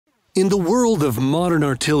In the world of modern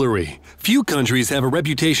artillery, few countries have a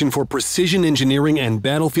reputation for precision engineering and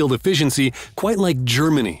battlefield efficiency quite like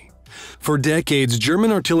Germany. For decades,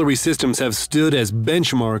 German artillery systems have stood as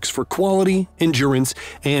benchmarks for quality, endurance,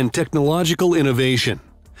 and technological innovation.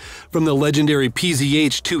 From the legendary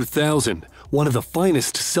PzH 2000, one of the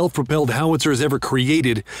finest self-propelled howitzers ever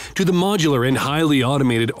created, to the modular and highly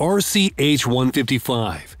automated RCH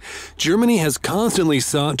 155, Germany has constantly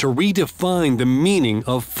sought to redefine the meaning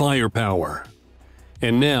of firepower.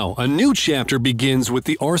 And now, a new chapter begins with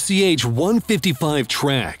the RCH 155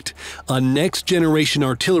 Tract, a next-generation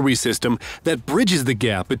artillery system that bridges the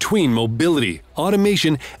gap between mobility,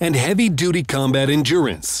 automation, and heavy-duty combat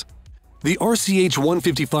endurance. The RCH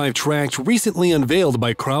 155 Tract, recently unveiled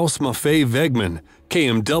by Krauss Maffei Wegmann,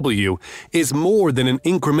 KMW, is more than an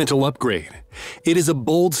incremental upgrade. It is a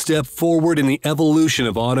bold step forward in the evolution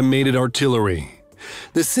of automated artillery.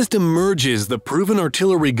 The system merges the proven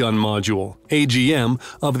artillery gun module, AGM,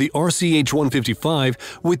 of the RCH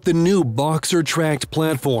 155 with the new Boxer Tract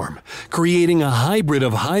platform, creating a hybrid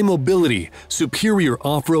of high mobility, superior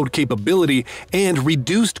off-road capability, and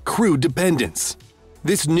reduced crew dependence.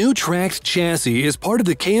 This new tracked chassis is part of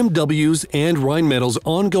the KMW's and Rheinmetall's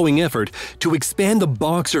ongoing effort to expand the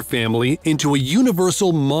Boxer family into a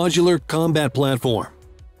universal modular combat platform.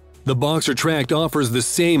 The Boxer Tract offers the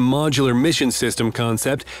same modular mission system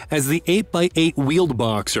concept as the 8x8 wheeled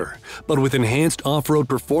Boxer, but with enhanced off-road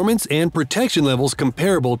performance and protection levels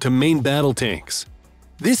comparable to main battle tanks.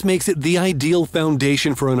 This makes it the ideal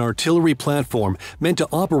foundation for an artillery platform meant to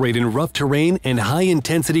operate in rough terrain and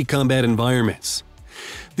high-intensity combat environments.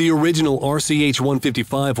 The original RCH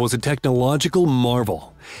 155 was a technological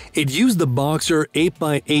marvel. It used the Boxer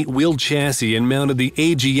 8x8 wheeled chassis and mounted the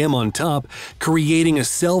AGM on top, creating a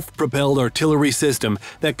self-propelled artillery system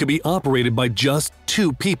that could be operated by just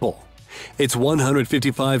 2 people. Its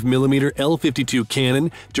 155mm L52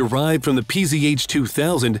 cannon, derived from the PzH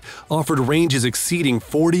 2000, offered ranges exceeding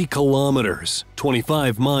 40 kilometers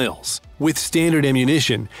 (25 miles) with standard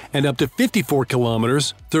ammunition and up to 54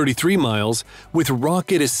 kilometers (33 miles) with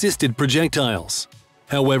rocket-assisted projectiles.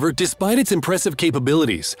 However, despite its impressive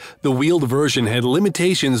capabilities, the wheeled version had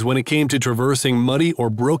limitations when it came to traversing muddy or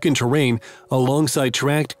broken terrain alongside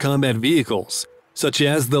tracked combat vehicles, such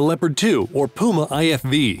as the Leopard 2 or Puma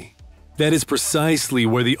IFV. That is precisely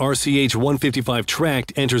where the RCH 155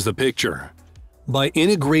 Tract enters the picture. By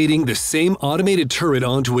integrating the same automated turret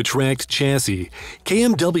onto a tracked chassis,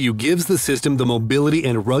 KMW gives the system the mobility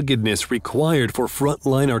and ruggedness required for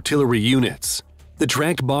frontline artillery units. The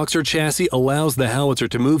tracked Boxer chassis allows the howitzer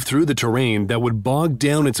to move through the terrain that would bog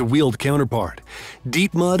down its wheeled counterpart: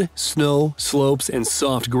 deep mud, snow, slopes, and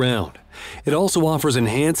soft ground. It also offers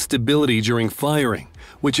enhanced stability during firing,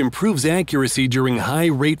 which improves accuracy during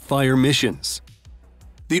high-rate fire missions.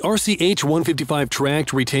 The RCH 155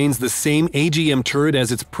 Tract retains the same AGM turret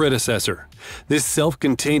as its predecessor. This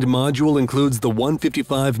self-contained module includes the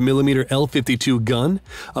 155mm L52 gun,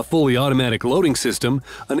 a fully automatic loading system,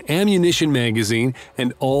 an ammunition magazine,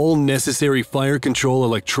 and all necessary fire control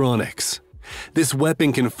electronics. This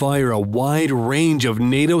weapon can fire a wide range of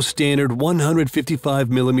NATO standard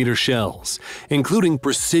 155mm shells, including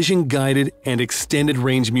precision-guided and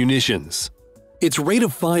extended-range munitions. Its rate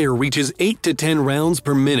of fire reaches 8 to 10 rounds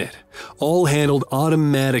per minute, all handled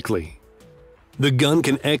automatically. The gun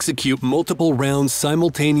can execute multiple round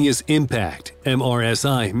simultaneous impact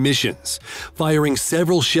 (MRSI) missions, firing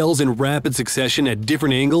several shells in rapid succession at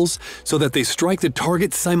different angles so that they strike the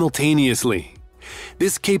target simultaneously.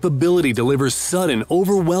 This capability delivers sudden,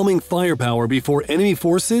 overwhelming firepower before enemy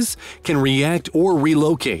forces can react or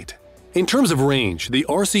relocate. In terms of range, the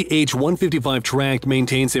RCH 155 Tract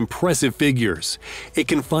maintains impressive figures. It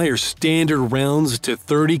can fire standard rounds to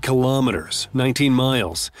 30 kilometers (19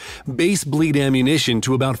 miles), base bleed ammunition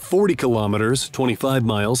to about 40 kilometers (25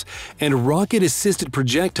 miles), and rocket-assisted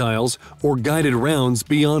projectiles or guided rounds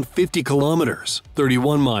beyond 50 kilometers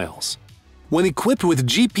 (31 miles). When equipped with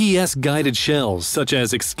GPS-guided shells such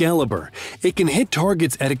as Excalibur, it can hit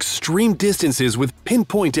targets at extreme distances with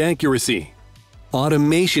pinpoint accuracy.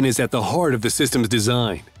 Automation is at the heart of the system's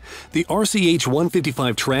design. The RCH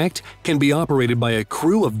 155 Tract can be operated by a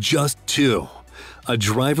crew of just 2, a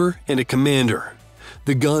driver and a commander.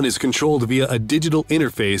 The gun is controlled via a digital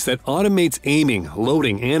interface that automates aiming,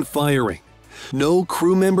 loading, and firing. No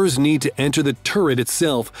crew members need to enter the turret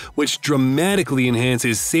itself, which dramatically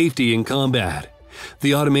enhances safety in combat.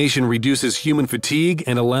 The automation reduces human fatigue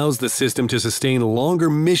and allows the system to sustain longer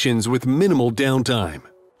missions with minimal downtime.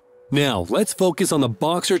 Now, let's focus on the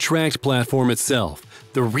Boxer Tract platform itself,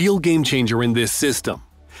 the real game changer in this system.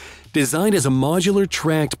 Designed as a modular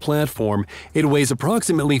tracked platform, it weighs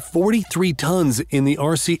approximately 43 tons in the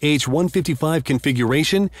RCH-155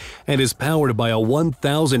 configuration and is powered by a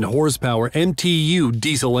 1,000 horsepower MTU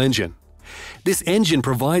diesel engine. This engine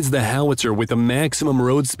provides the Howitzer with a maximum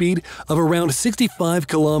road speed of around 65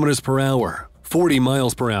 km per hour, 40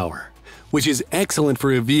 miles per hour, which is excellent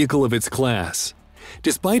for a vehicle of its class.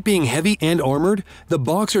 Despite being heavy and armored, the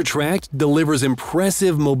Boxer Tract delivers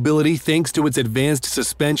impressive mobility thanks to its advanced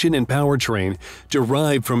suspension and powertrain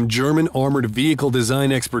derived from German armored vehicle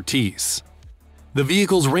design expertise. The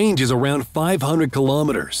vehicle's range is around 500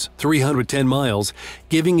 kilometers, 310 miles,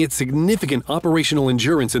 giving it significant operational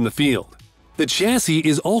endurance in the field. The chassis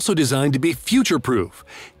is also designed to be future-proof,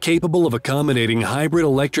 capable of accommodating hybrid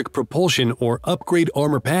electric propulsion or upgrade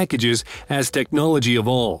armor packages as technology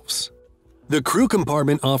evolves. The crew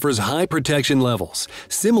compartment offers high protection levels,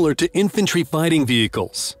 similar to infantry fighting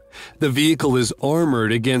vehicles. The vehicle is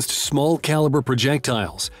armored against small-caliber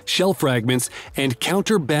projectiles, shell fragments, and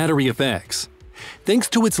counter-battery effects. Thanks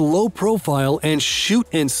to its low profile and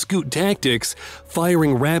shoot-and-scoot tactics,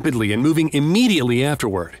 firing rapidly and moving immediately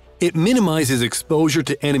afterward, it minimizes exposure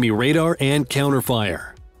to enemy radar and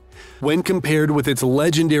counterfire. When compared with its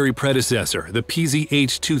legendary predecessor, the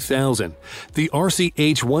PzH 2000, the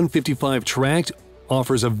RCH 155 Tract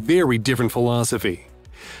offers a very different philosophy.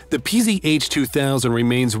 The PzH 2000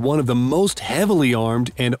 remains one of the most heavily armed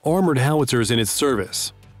and armored howitzers in its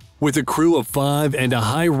service. With a crew of 5 and a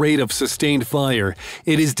high rate of sustained fire,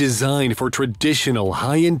 it is designed for traditional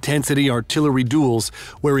high-intensity artillery duels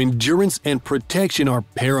where endurance and protection are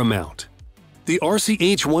paramount. The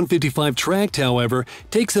RCH 155 Tract, however,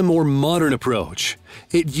 takes a more modern approach.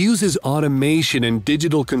 It uses automation and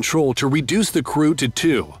digital control to reduce the crew to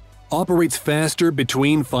 2, operates faster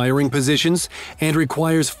between firing positions, and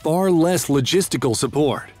requires far less logistical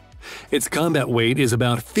support. Its combat weight is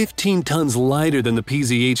about 15 tons lighter than the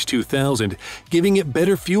PzH 2000, giving it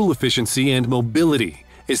better fuel efficiency and mobility,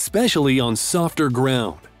 especially on softer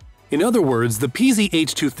ground. In other words, the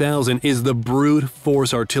PzH 2000 is the brute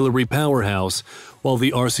force artillery powerhouse, while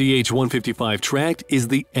the RCH 155 Tract is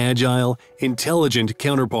the agile, intelligent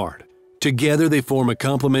counterpart. Together they form a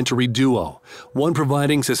complementary duo, one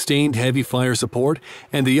providing sustained heavy fire support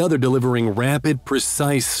and the other delivering rapid,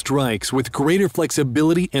 precise strikes with greater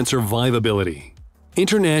flexibility and survivability.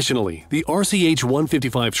 Internationally, the RCH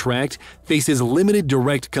 155 Tract faces limited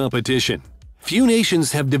direct competition. Few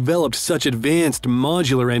nations have developed such advanced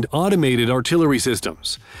modular and automated artillery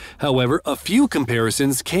systems. However, a few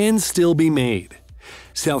comparisons can still be made.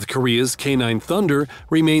 South Korea's K9 Thunder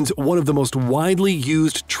remains one of the most widely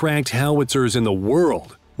used tracked howitzers in the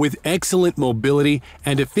world, with excellent mobility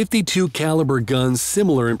and a .52 caliber gun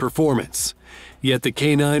similar in performance. Yet the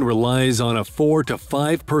K9 relies on a 4 to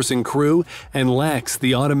 5 person crew and lacks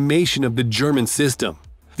the automation of the German system.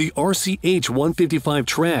 The RCH 155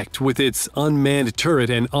 Tract, with its unmanned turret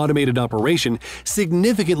and automated operation,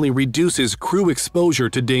 significantly reduces crew exposure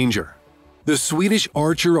to danger. The Swedish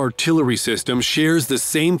Archer artillery system shares the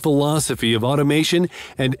same philosophy of automation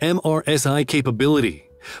and MRSI capability,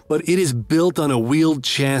 but it is built on a wheeled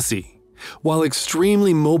chassis. While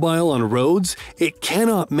extremely mobile on roads, it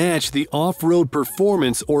cannot match the off-road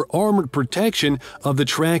performance or armored protection of the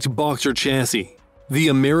tracked Boxer chassis. The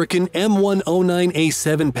American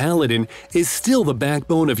M109A7 Paladin is still the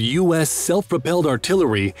backbone of U.S. self-propelled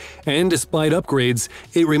artillery, and despite upgrades,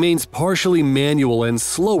 it remains partially manual and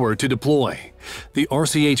slower to deploy. The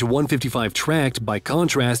RCH 155 Tract, by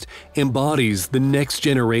contrast, embodies the next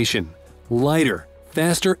generation, lighter,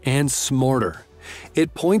 faster, and smarter.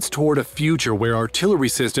 It points toward a future where artillery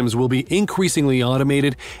systems will be increasingly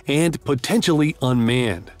automated and potentially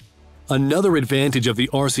unmanned. Another advantage of the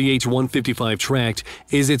RCH 155 Tract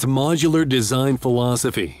is its modular design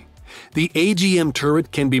philosophy. The AGM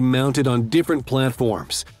turret can be mounted on different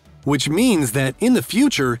platforms, which means that in the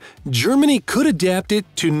future, Germany could adapt it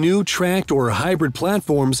to new tracked or hybrid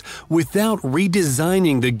platforms without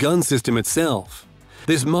redesigning the gun system itself.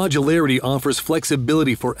 This modularity offers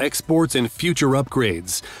flexibility for exports and future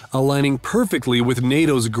upgrades, aligning perfectly with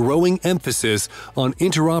NATO's growing emphasis on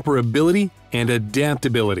interoperability and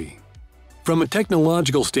adaptability. From a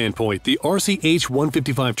technological standpoint, the RCH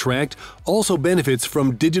 155 Tract also benefits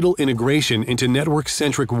from digital integration into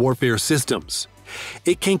network-centric warfare systems.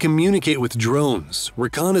 It can communicate with drones,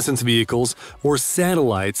 reconnaissance vehicles, or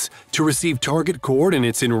satellites to receive target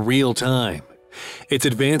coordinates in real time. Its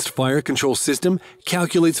advanced fire control system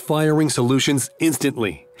calculates firing solutions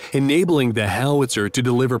instantly, enabling the howitzer to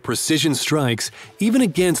deliver precision strikes even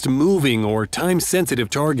against moving or time-sensitive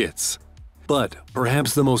targets. But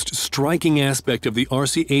perhaps the most striking aspect of the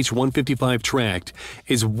RCH-155 tract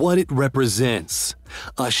is what it represents: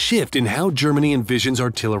 a shift in how Germany envisions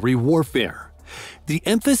artillery warfare. The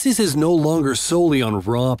emphasis is no longer solely on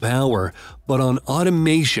raw power, but on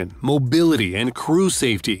automation, mobility, and crew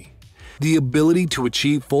safety. The ability to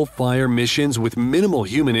achieve full-fire missions with minimal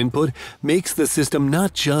human input makes the system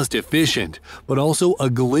not just efficient, but also a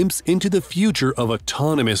glimpse into the future of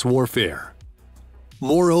autonomous warfare.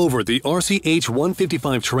 Moreover, the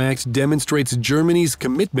RCH-155 tract demonstrates Germany's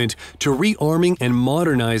commitment to rearming and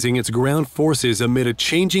modernizing its ground forces amid a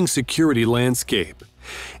changing security landscape.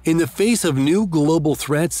 In the face of new global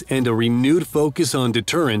threats and a renewed focus on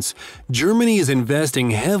deterrence, Germany is investing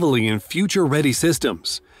heavily in future-ready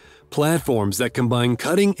systems, platforms that combine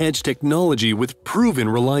cutting-edge technology with proven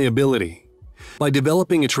reliability. By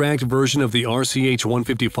developing a tracked version of the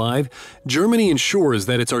RCH-155, Germany ensures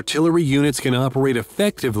that its artillery units can operate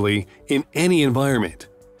effectively in any environment.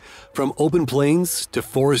 From open plains to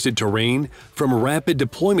forested terrain, from rapid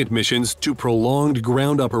deployment missions to prolonged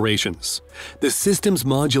ground operations, the system's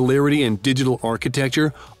modularity and digital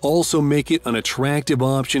architecture also make it an attractive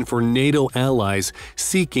option for NATO allies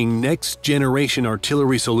seeking next-generation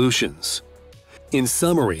artillery solutions. In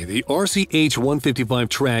summary, the RCH-155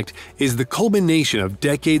 tract is the culmination of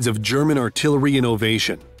decades of German artillery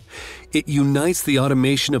innovation. It unites the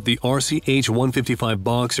automation of the RCH-155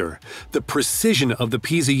 Boxer, the precision of the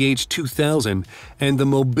PzH 2000, and the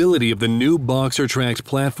mobility of the new Boxer tracked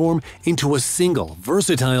platform into a single,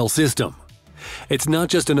 versatile system. It's not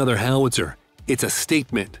just another howitzer, it's a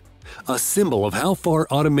statement, a symbol of how far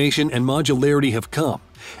automation and modularity have come,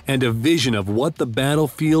 and a vision of what the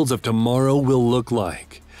battlefields of tomorrow will look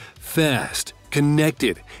like: fast,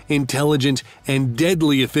 connected, intelligent, and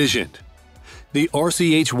deadly efficient. The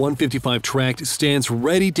RCH-155 tract stands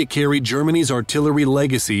ready to carry Germany's artillery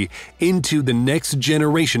legacy into the next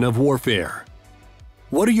generation of warfare.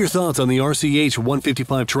 What are your thoughts on the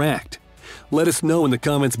RCH-155 tract? Let us know in the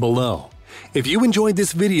comments below. If you enjoyed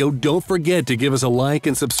this video, don't forget to give us a like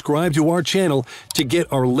and subscribe to our channel to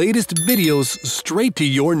get our latest videos straight to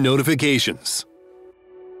your notifications.